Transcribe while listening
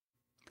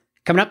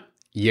Coming up,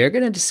 you're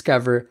going to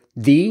discover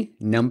the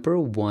number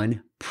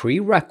one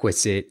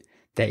prerequisite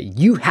that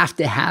you have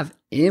to have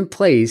in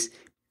place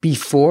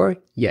before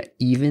you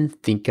even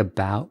think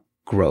about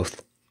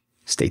growth.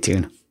 Stay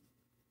tuned.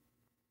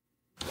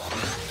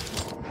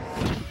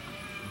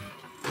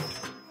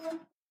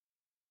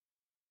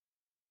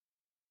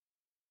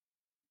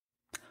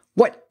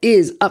 What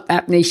is up,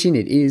 App Nation?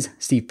 It is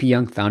Steve P.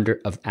 Young,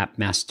 founder of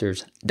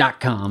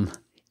appmasters.com.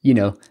 You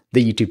know,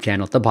 the YouTube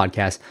channel, the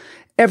podcast,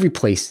 every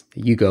place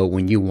that you go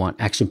when you want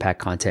action-packed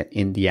content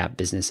in the app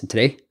business. And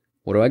today,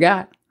 what do I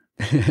got?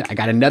 I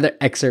got another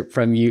excerpt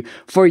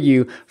for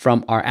you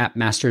from our App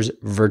Masters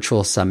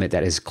Virtual Summit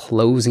that is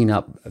closing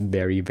up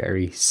very,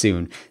 very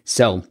soon.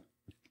 So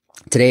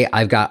today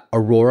I've got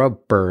Aurora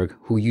Berg,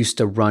 who used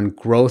to run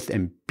growth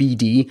and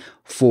BD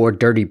for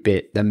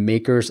DirtyBit, the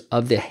makers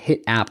of the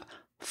hit app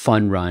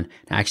Fun Run.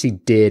 I actually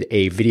did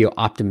a video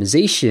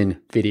optimization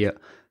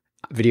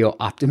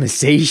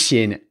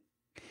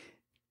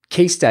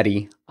case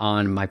study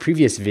on my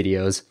previous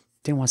videos.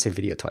 Didn't want to say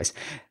video twice.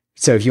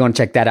 So if you want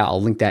to check that out,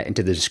 I'll link that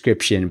into the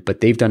description. But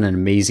they've done an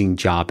amazing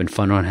job, and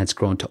Fun Run has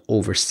grown to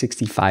over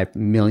 65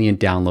 million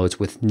downloads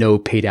with no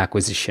paid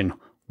acquisition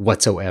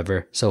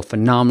whatsoever. So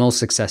phenomenal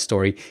success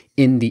story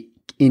in the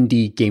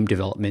indie game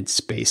development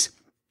space.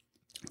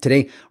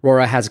 Today,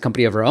 Aurora has a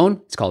company of her own.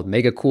 It's called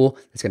Mega Cool.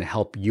 It's going to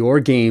help your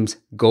games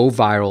go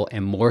viral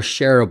and more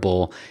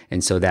shareable.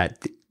 And so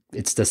that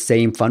it's the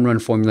same Fun Run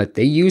formula that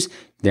they use.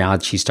 Now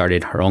she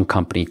started her own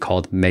company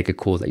called Mega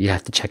Cool that you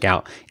have to check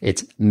out.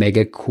 It's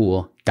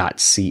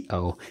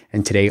megacool.co.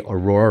 And today,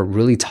 Aurora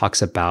really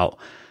talks about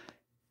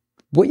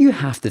what you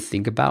have to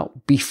think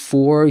about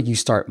before you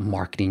start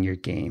marketing your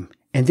game.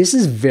 And this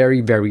is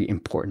very, very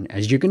important,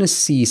 as you're going to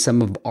see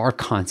some of our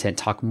content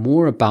talk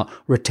more about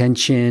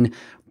retention,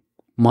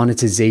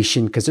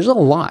 monetization, because there's a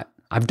lot.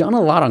 I've done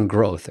a lot on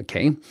growth,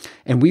 okay?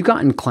 And we've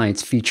gotten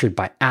clients featured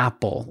by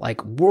Apple,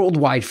 like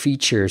worldwide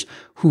features,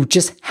 who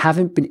just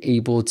haven't been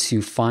able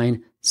to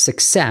find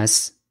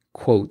success,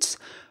 quotes,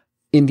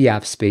 in the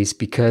app space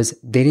because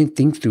they didn't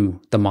think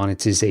through the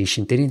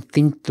monetization. They didn't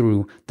think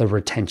through the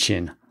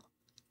retention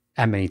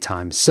at many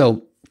times.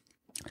 So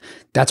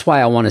that's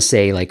why I want to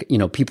say,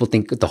 people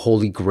think the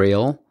holy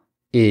grail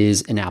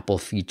is an Apple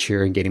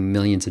feature and getting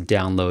millions of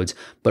downloads.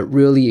 But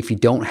really, if you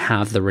don't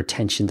have the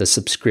retention, the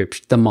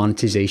subscription, the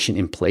monetization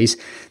in place,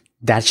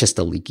 that's just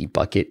a leaky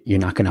bucket. You're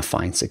not going to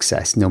find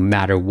success no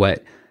matter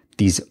what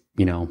these,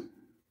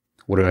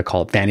 what do I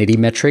call it? Vanity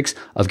metrics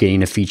of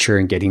getting a feature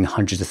and getting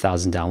hundreds of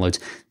thousands of downloads.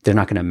 They're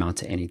not going to amount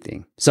to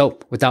anything. So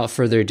without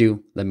further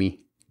ado, let me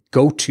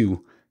go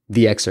to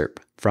the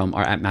excerpt from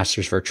our App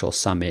Masters Virtual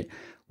Summit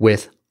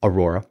with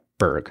Aurora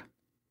Berg.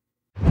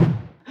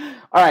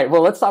 All right,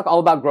 well, let's talk all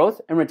about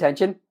growth and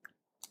retention.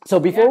 So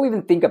before we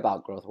even think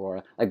about growth,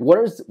 Aurora,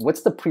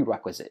 what's the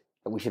prerequisite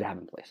that we should have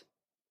in place?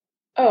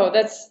 Oh,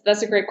 that's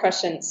a great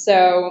question.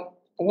 So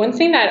one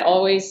thing that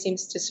always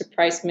seems to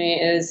surprise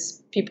me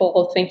is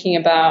people thinking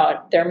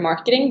about their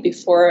marketing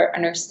before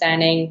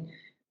understanding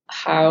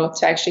how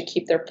to actually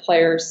keep their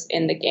players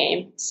in the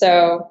game.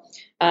 So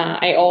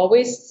I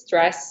always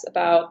stress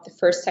about the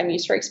first time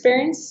user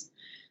experience.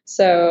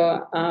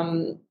 So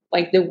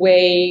like the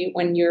way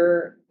when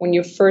you're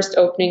first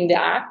opening the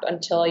app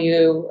until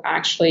you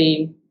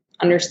actually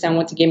understand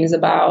what the game is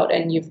about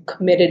and you've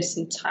committed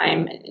some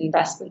time and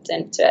investment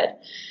into it.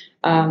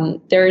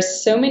 There are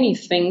so many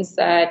things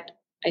that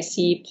I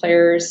see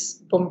players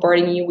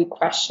bombarding you with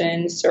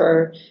questions,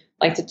 or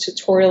like the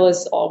tutorial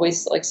is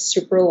always like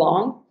super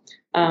long,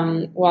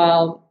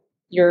 while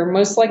you're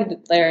most likely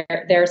there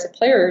as a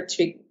player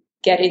to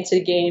get into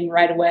the game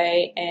right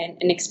away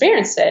and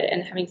experience it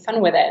and having fun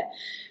with it.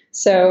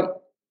 So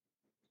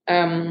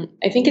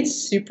I think it's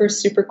super,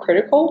 super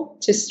critical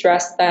to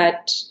stress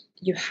that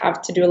you have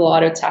to do a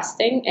lot of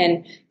testing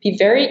and be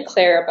very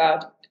clear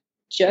about,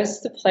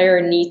 does the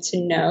player need to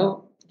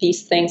know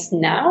these things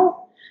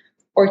now,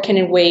 or can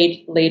it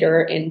wait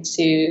later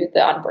into the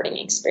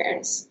onboarding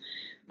experience?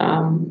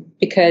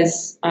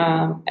 Because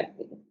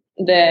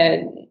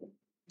the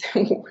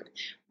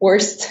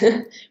worst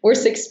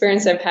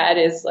experience I've had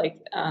is like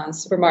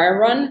Super Mario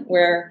Run,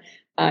 where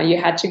you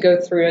had to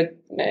go through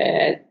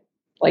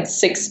like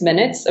 6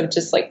 minutes of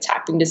just like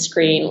tapping the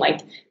screen.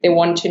 Like they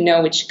wanted to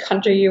know which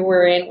country you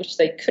were in, which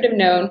they could have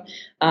known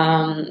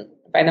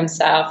by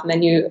themselves. And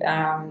then you,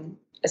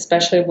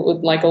 especially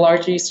with like a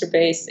large user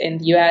base in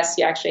the US,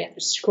 you actually have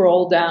to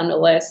scroll down the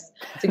list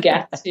to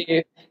get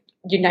to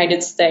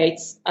United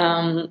States,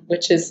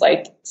 which is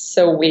like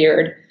so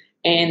weird.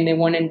 And they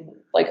wanted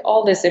like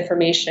all this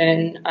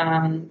information.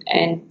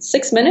 And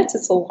 6 minutes,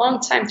 it's a long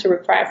time to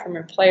require from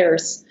your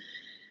players.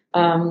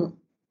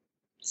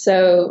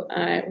 So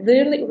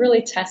really,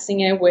 really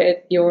testing it with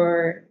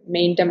your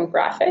main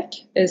demographic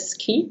is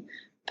key.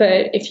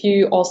 But if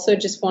you also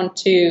just want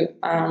to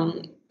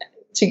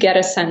get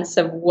a sense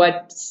of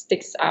what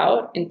sticks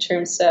out in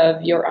terms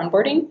of your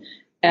onboarding,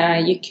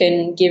 you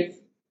can give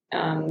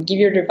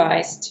your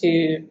device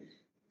to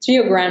to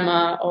your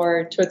grandma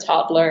or to a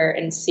toddler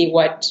and see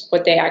what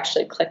they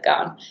actually click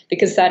on,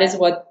 because that is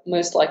what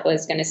most likely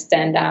is going to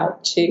stand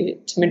out to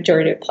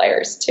majority of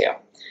players too.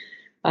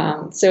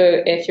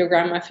 So if your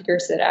grandma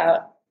figures it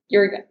out,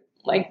 you're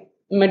like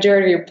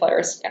majority of your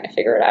players are going to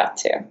figure it out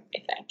too, I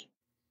think.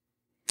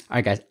 All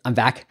right, guys, I'm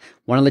back.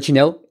 Want to let you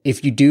know,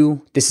 if you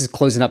do, this is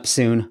closing up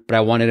soon, but I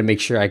wanted to make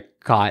sure I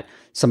caught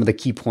some of the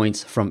key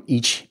points from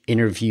each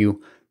interview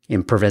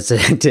and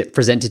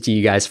presented to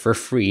you guys for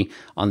free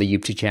on the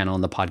YouTube channel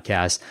and the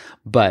podcast.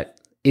 But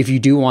if you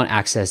do want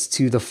access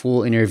to the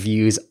full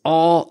interviews,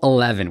 all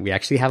 11, we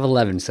actually have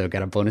 11, so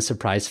got a bonus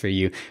surprise for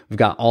you. We've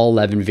got all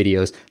 11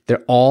 videos.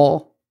 They're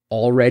all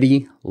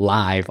already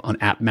live on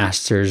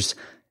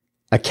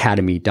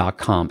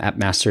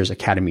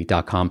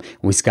appmastersacademy.com.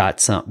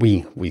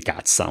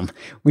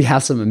 We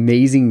have some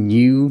amazing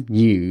new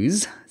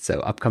news,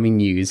 so upcoming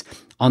news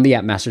on the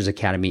App Masters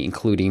Academy,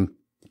 including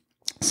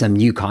some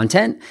new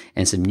content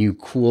and some new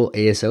cool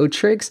ASO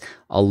tricks,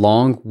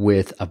 along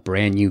with a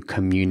brand new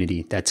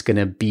community that's going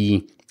to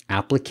be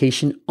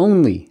application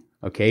only,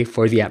 okay,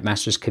 for the App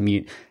Masters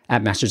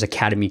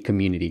Academy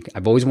community.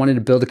 I've always wanted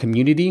to build a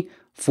community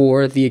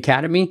for the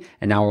Academy,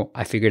 and now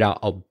I figured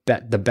out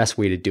the best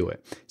way to do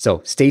it.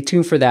 So stay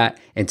tuned for that.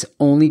 It's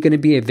only going to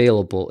be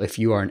available if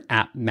you are an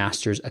App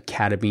Masters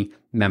Academy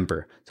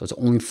member. So it's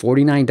only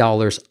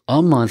 $49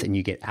 a month, and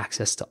you get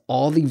access to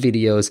all the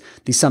videos,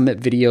 the summit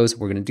videos.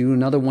 We're going to do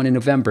another one in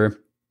November.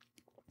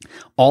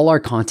 All our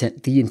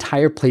content, the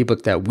entire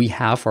playbook that we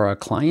have for our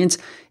clients,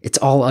 it's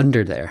all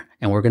under there.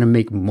 And we're going to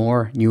make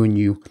more We're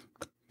going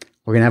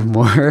to have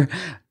more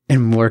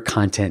and more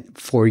content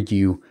for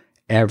you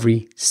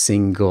every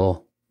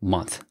single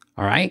month.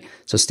 All right.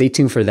 So stay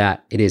tuned for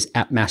that. It is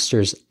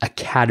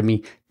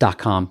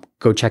appmastersacademy.com.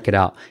 Go check it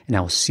out, and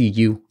I will see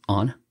you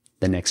on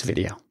the next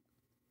video.